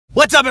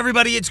What's up,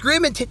 everybody? It's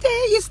Grim, and today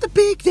is the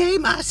big day.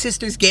 My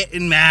sister's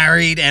getting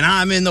married, and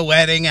I'm in the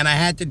wedding, and I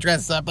had to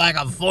dress up like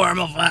a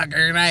formal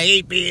fucker, and I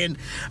hate being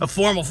a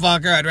formal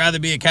fucker. I'd rather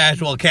be a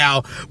casual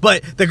cow.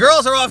 But the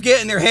girls are off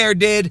getting their hair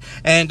did,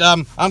 and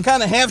I'm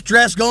kind of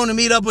half-dressed going to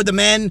meet up with the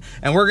men,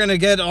 and we're going to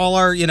get all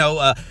our,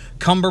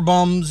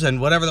 cummerbums and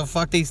whatever the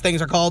fuck these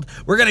things are called.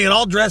 We're going to get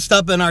all dressed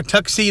up in our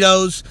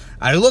tuxedos.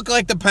 I look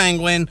like the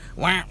penguin,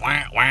 wah,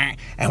 wah, wah,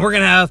 and we're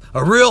going to have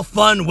a real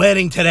fun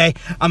wedding today.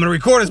 I'm going to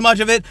record as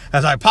much of it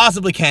as I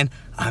possibly can.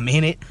 I'm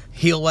in it.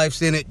 Heel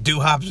Wife's in it.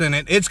 Doo-Hop's in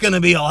it. It's going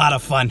to be a lot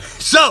of fun.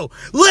 So,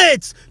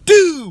 let's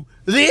do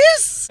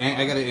this!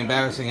 I got an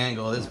embarrassing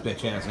angle of this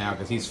bitch ass now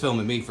because he's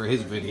filming me for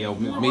his video,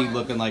 me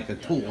looking like a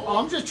tool. Oh,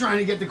 I'm just trying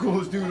to get the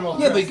coolest dude off.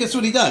 Yeah, but guess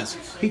what he does?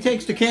 He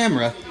takes the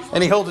camera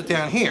and he holds it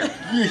down here.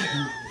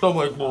 So I'm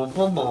like,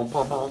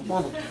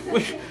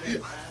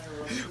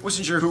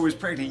 wasn't sure who was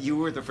pregnant,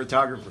 you or the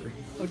photographer.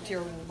 Oh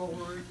dear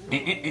Lord.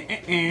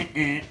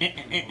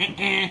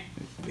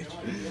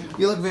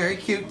 You look very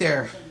cute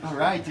there. All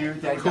right,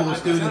 dude.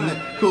 Coolest dude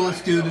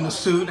in the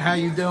suit. How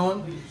you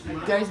doing?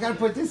 Daddy's got to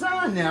put this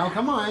on now.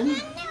 Come on.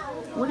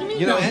 What do you mean?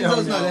 You know,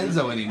 Enzo's not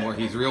Enzo anymore.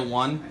 He's real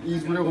one.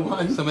 He's real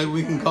one. So maybe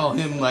we can call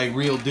him like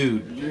real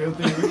dude. Real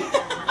dude.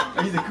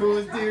 He's the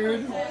coolest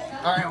dude.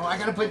 All right, well, I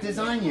got to put this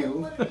on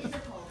you.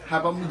 How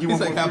about you? He's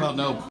like, how about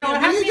no? What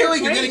are you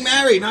doing? You're getting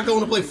married, not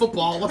going to play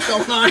football. What's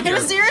going on here?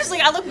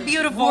 Seriously, I look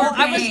beautiful.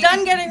 I was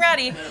done getting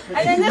ready, and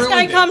then this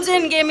guy comes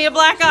in and gave me a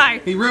black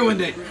eye. He ruined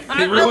it.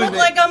 I look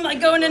like I'm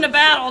like going into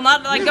battle,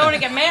 not like going to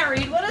get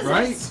married. What is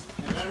this?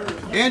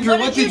 Andrew,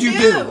 what did you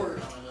do?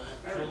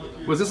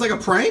 Was this like a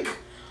prank?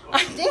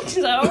 I think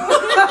so.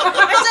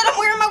 I said I'm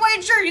wearing my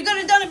white shirt. You could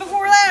have done it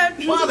before that.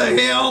 What the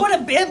hell? Put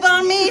a bib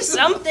on me,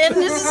 something.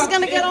 This is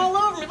gonna get all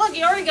over me. Look,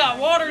 he already got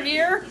watered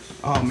here.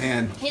 Oh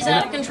man, he's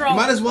out of control.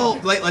 Might as well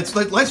let's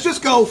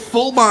just go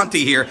full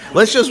Monty here.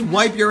 Let's just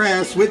wipe your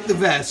ass with the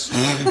vest.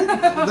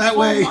 That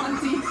way.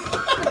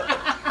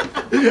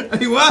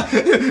 Well,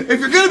 if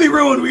you're gonna be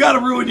ruined, we gotta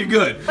ruin you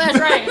good. That's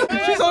right.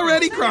 She's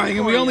already crying,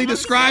 and we only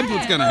described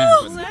what's gonna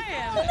happen.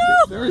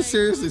 There is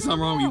seriously something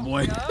wrong with you,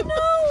 boy.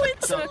 No,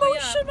 it's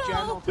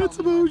emotional. It's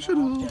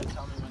emotional.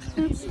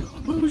 It's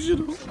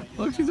emotional.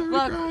 Look, she's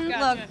already crying.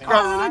 Look.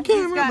 Crying on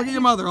camera. Look at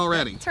your mother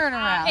already. Turn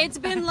around. It's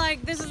been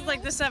like, this is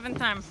like the 7th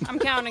time. I'm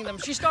counting them.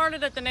 She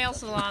started at the nail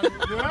salon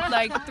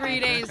like 3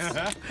 days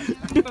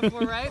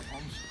before, right?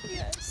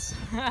 Yes.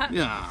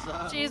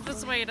 Yeah. She's the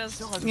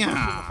sweetest.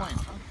 Yeah.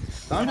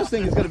 So I'm just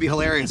thinking it's going to be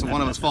hilarious if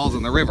one of us falls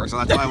in the river, so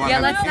that's why I want to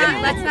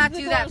have let's not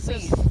do that,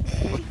 please.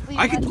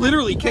 I could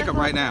literally kick him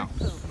right now.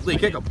 Please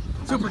kick him.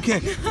 Super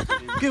kick.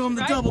 Give him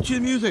the double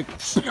chin music.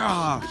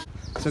 So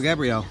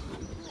Gabrielle.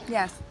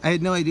 Yes. I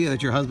had no idea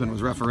that your husband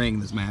was refereeing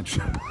this match.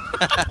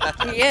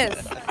 He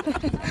is.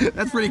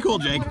 That's pretty cool,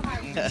 Jake.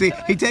 See,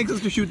 he takes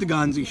us to shoot the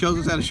guns, he shows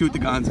us how to shoot the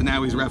guns, and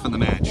now he's reffing the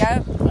match.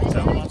 Yep. So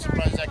I'm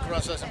surprised that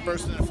cross hasn't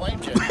burst into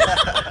flames yet.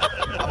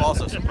 I'm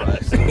also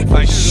surprised. Here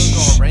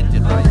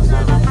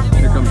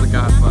comes the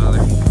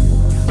Godfather.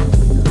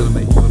 He's gonna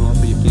make you an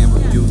offer you can't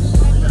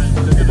refuse.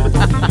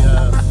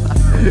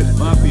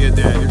 Mafia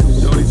Dad, here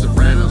comes Tony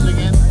Sopranos.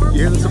 You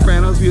hear the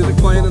Sopranos music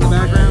playing in the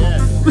background?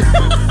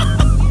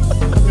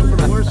 Looking for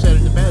the horse head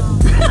in the bed.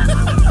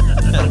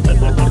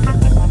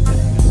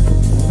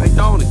 Hey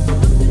Tony,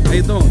 how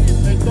you doing?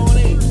 Hey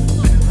Tony.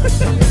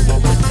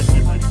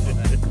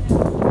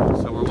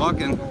 So we're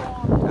walking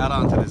out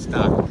onto this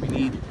dock. We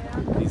need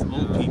these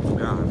old people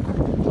gone.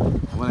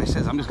 When I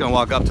says, I'm just gonna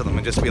walk up to them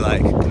and just be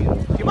like,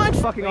 do you mind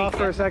fucking off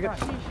for a second?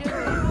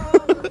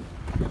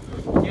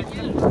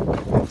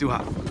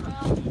 Doo-Hop.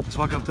 Just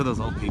walk up to those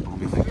old people and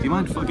be like, do you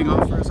mind fucking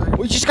off for a second?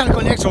 We just gotta go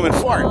next to him and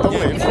fart, don't we?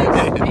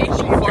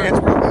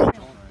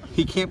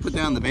 He can't put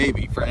down the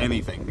baby for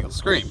anything. He'll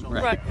scream,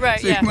 right?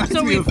 Right, So yeah.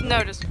 So we've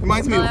noticed.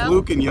 Reminds me of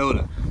Luke and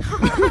Yoda.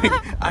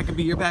 I could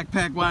be your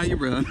backpack while you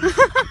run.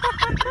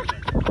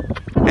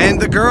 And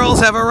the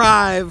girls have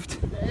arrived.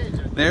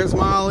 There's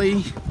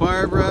Molly,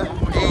 Barbara,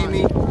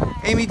 Amy.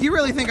 Amy, do you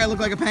really think I look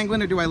like a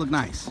penguin or do I look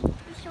nice?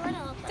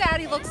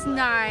 Daddy looks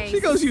nice. She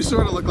goes, you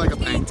sort of look like a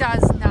He penguin.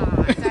 does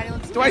not. Daddy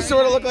looks Do I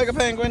sort of look like a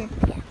penguin?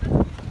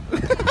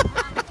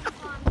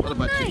 What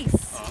about you?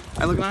 nice.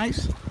 I look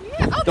nice?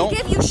 Yeah. Oh, Don't- they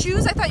gave you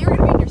shoes? I thought you were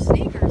going to be in your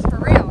sneakers, for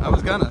real. I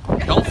was gonna.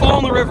 Don't fall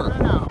in the river.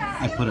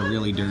 I put a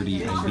really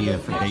dirty idea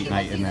for date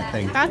night in that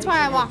thing. That's why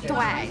I walked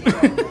away.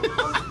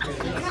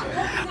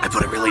 I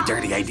put a really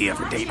dirty idea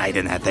for date night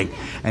in that thing.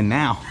 And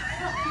now,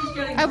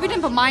 I hope you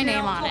didn't put my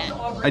name on it.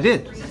 I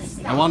did.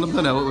 I want them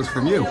to know it was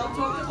from you.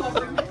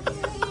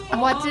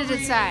 What did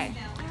it say?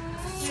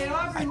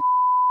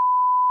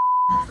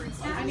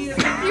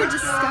 You're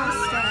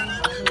disgusting.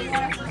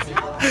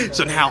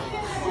 So now,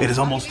 it is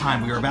almost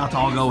time. We are about to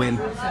all go in.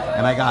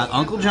 And I got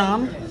Uncle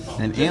John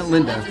and Aunt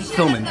Linda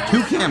filming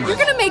 2 cameras. You're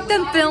going to make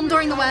them film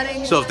during the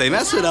wedding? So if they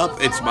mess it up,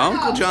 it's my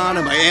Uncle John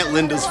and my Aunt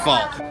Linda's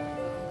fault.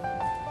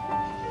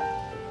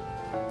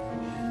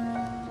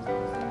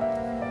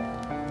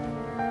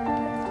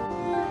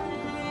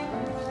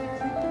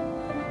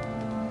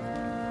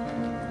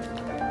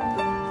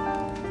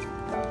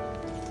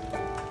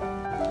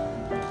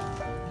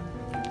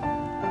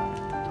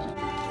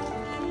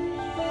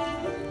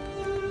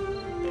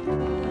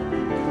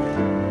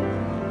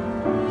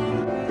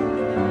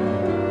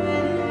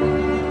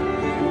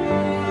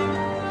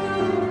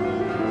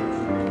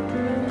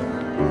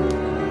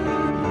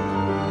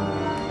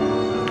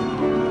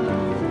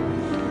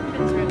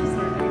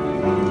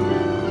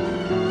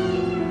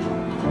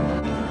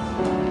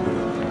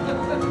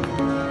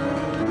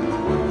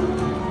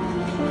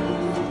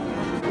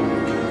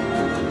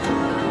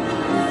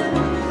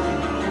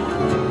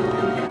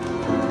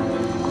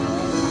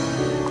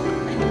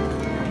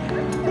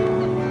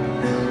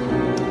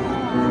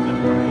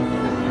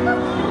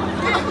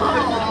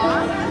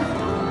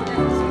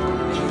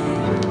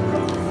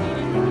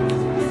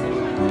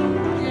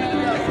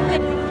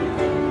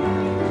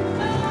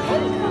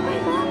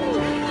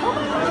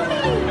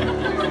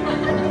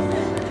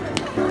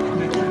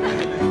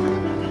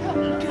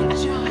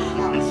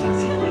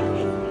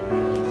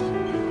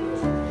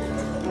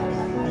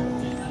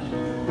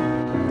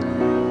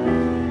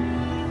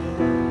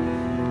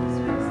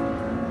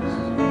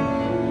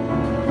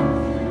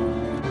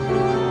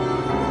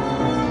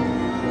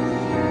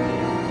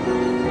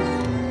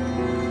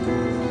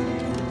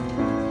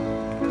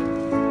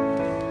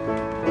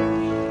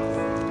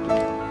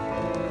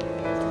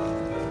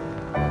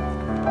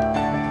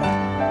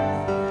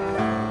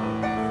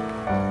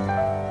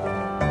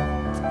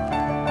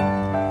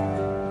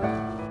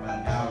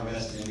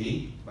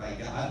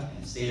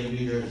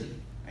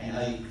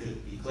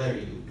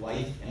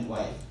 wife and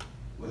wife.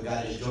 What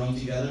God has joined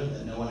together,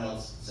 let no one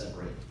else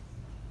separate.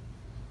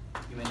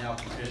 You may now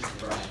kiss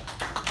the bride.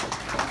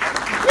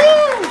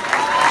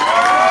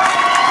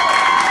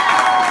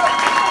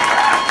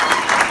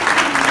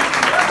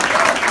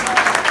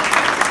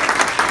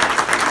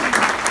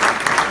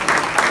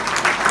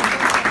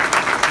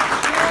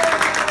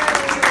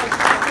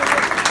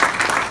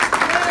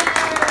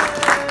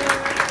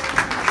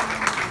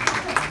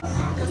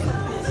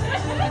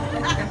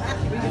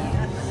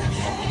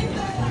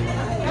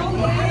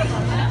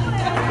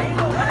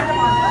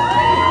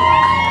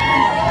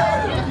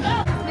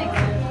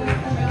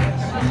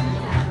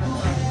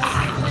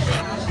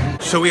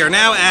 So we are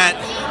now at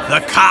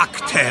the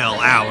cocktail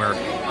hour.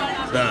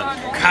 The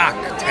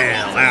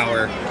cocktail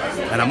hour.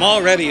 And I'm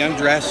already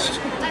undressed.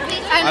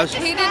 And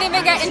he didn't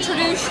even get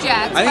introduced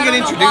yet. I didn't get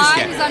introduced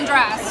yet. He's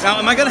undressed. Now,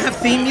 am I gonna have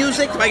theme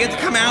music? Do I get to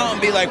come out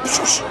and be like,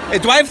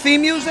 do I have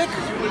theme music?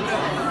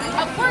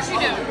 Of course you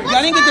do.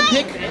 I didn't get to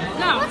pick.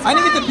 No. I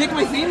didn't get to pick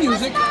my theme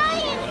music.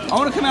 I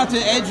want to come out to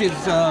Edge's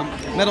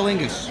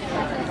Metalingus.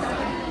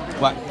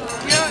 What?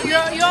 You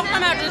all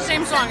come out to the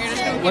same song. You're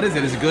just gonna What is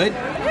it? Is it good?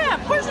 Yeah,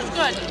 of course it's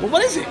good. Well,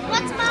 what is it?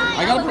 What's mine?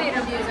 I gotta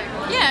Elevator music.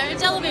 Yeah,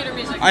 it's elevator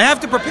music. I have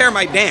to prepare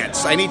my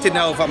dance. I need to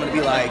know if I'm gonna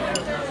be like.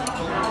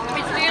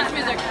 It's dance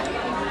music.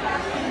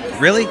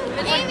 Really?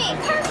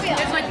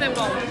 It's like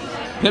Pitbull.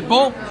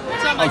 Pitbull?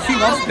 Oh, she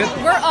loves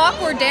Pitbull. We're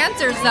awkward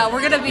dancers, though.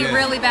 We're gonna be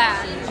really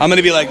bad. I'm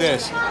gonna be like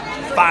this.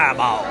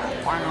 Fireball.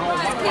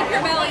 Just keep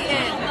your belly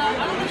in.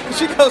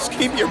 She goes,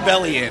 keep your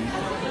belly in.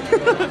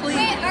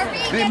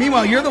 Hey,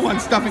 meanwhile, you're the one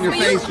stuffing your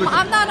face with.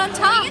 I'm not on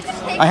top.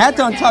 I had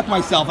to untuck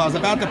myself. I was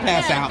about to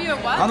pass Yeah, out. you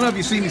what? I don't know if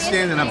you see me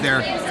standing up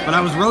there, but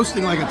I was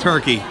roasting like a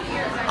turkey.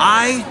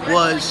 I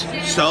was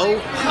so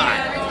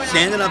hot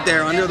standing up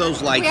there under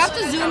those lights. We have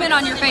to zoom in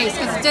on your face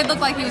because it did look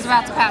like he was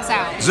about to pass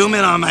out. Zoom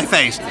in on my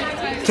face.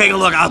 Take a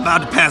look. I'm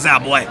about to pass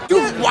out, boy.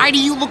 Dude, why do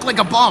you look like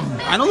a bum?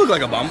 I don't look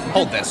like a bum.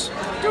 Hold this.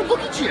 Dude, look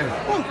at you.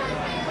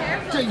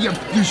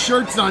 Your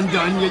shirt's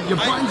undone. Your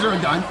buttons are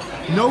undone.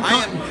 No.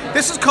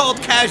 This is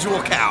called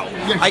casual cow.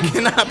 I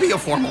cannot be a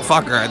formal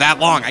fucker that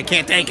long. I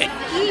can't take it.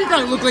 You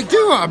gotta look like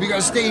Doo-Wop. You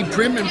gotta stay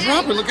prim and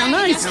proper. Look how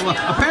nice. Yeah, well,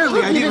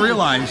 apparently, I didn't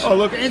realize. Oh,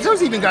 look.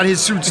 Enzo's even got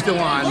his suit still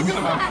on. Look at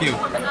him, how cute.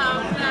 Look at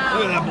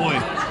that boy.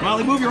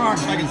 Molly, move your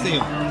arms so I can see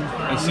him.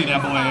 I see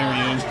that boy. There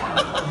he is.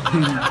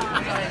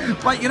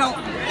 But, you know,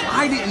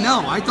 I didn't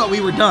know. I thought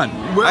we were done.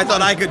 I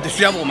thought I could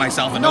dishevel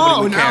myself and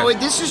nobody would care. No,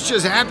 this is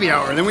just happy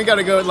hour. Then we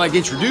gotta go, like,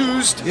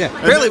 introduced. Yeah.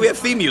 Apparently, we have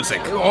theme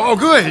music. Oh,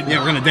 good. Yeah,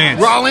 we're gonna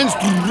dance. Rollins.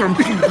 Burn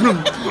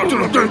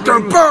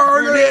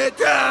it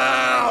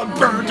down.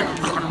 Burn it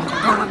down.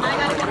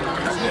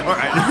 All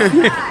right.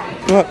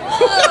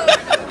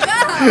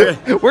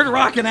 We're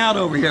rocking out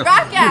over here.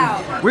 Rock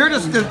out. We're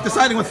just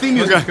deciding what theme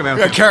music is about.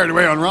 Got carried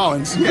away on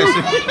Rollins. Yes.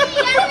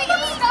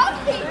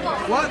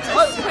 What?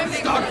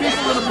 Stock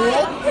people in the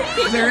pool?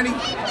 Is there any?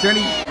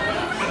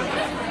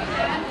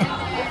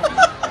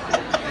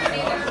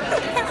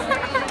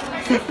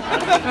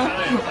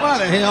 What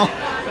the hell?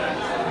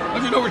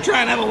 Don't you know we're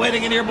trying to have a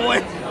wedding in here, boy?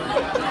 You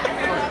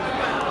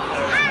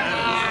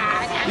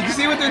can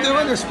see what they're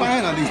doing? They're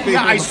spying on these people.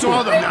 Yeah, I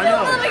saw them. I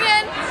know. Film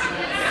again.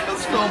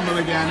 Let's film them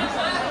again.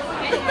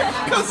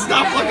 Go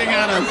stop looking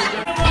at us.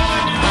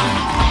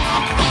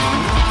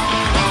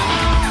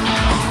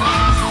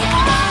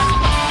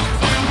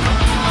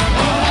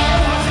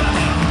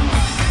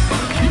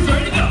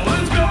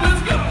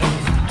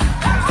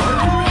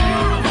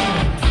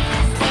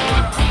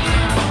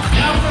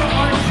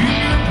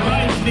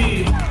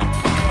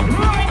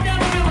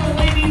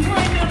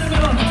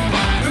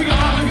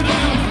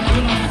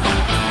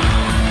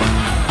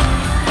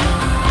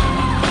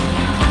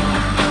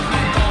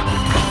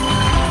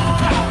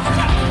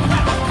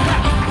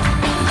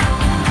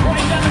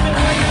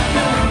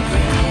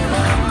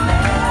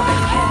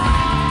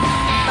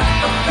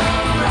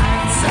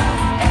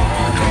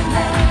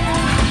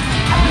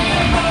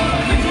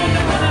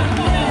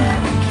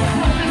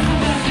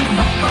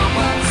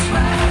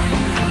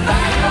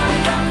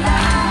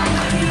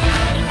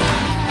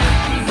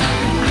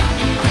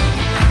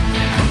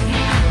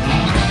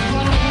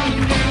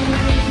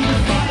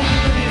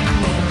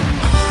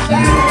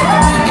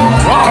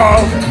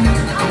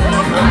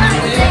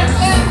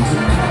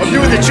 I'm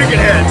doing the chicken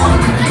head. We're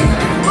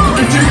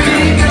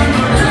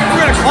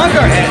gonna clunk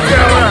our head.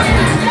 Yeah,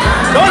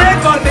 don't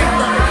headbutt me.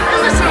 Hey,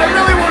 listen, I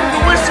really wanted to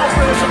whistle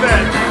for this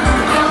event.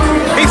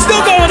 He's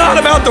still going on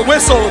about the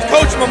whistle with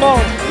Coach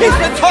Mamone. He's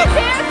been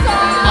talking.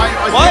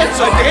 What?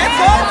 So dance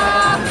off?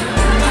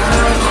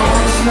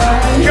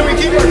 Can we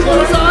keep our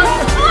clothes on?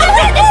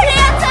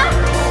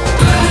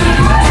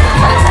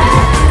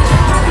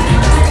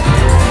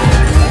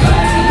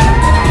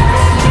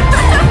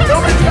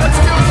 Nobody's got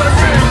skills like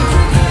me.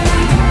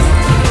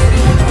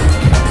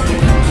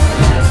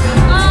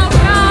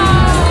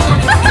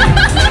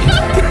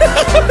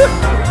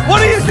 What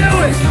are you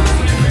doing?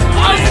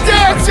 I was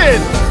dancing.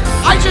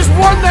 I just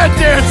won that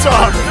dance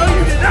off. No,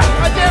 you did not.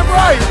 I damn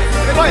right.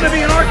 It's gonna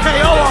be an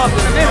RKO off in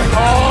a minute.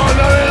 Oh,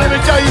 no, let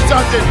me tell you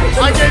something.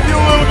 I gave you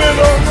a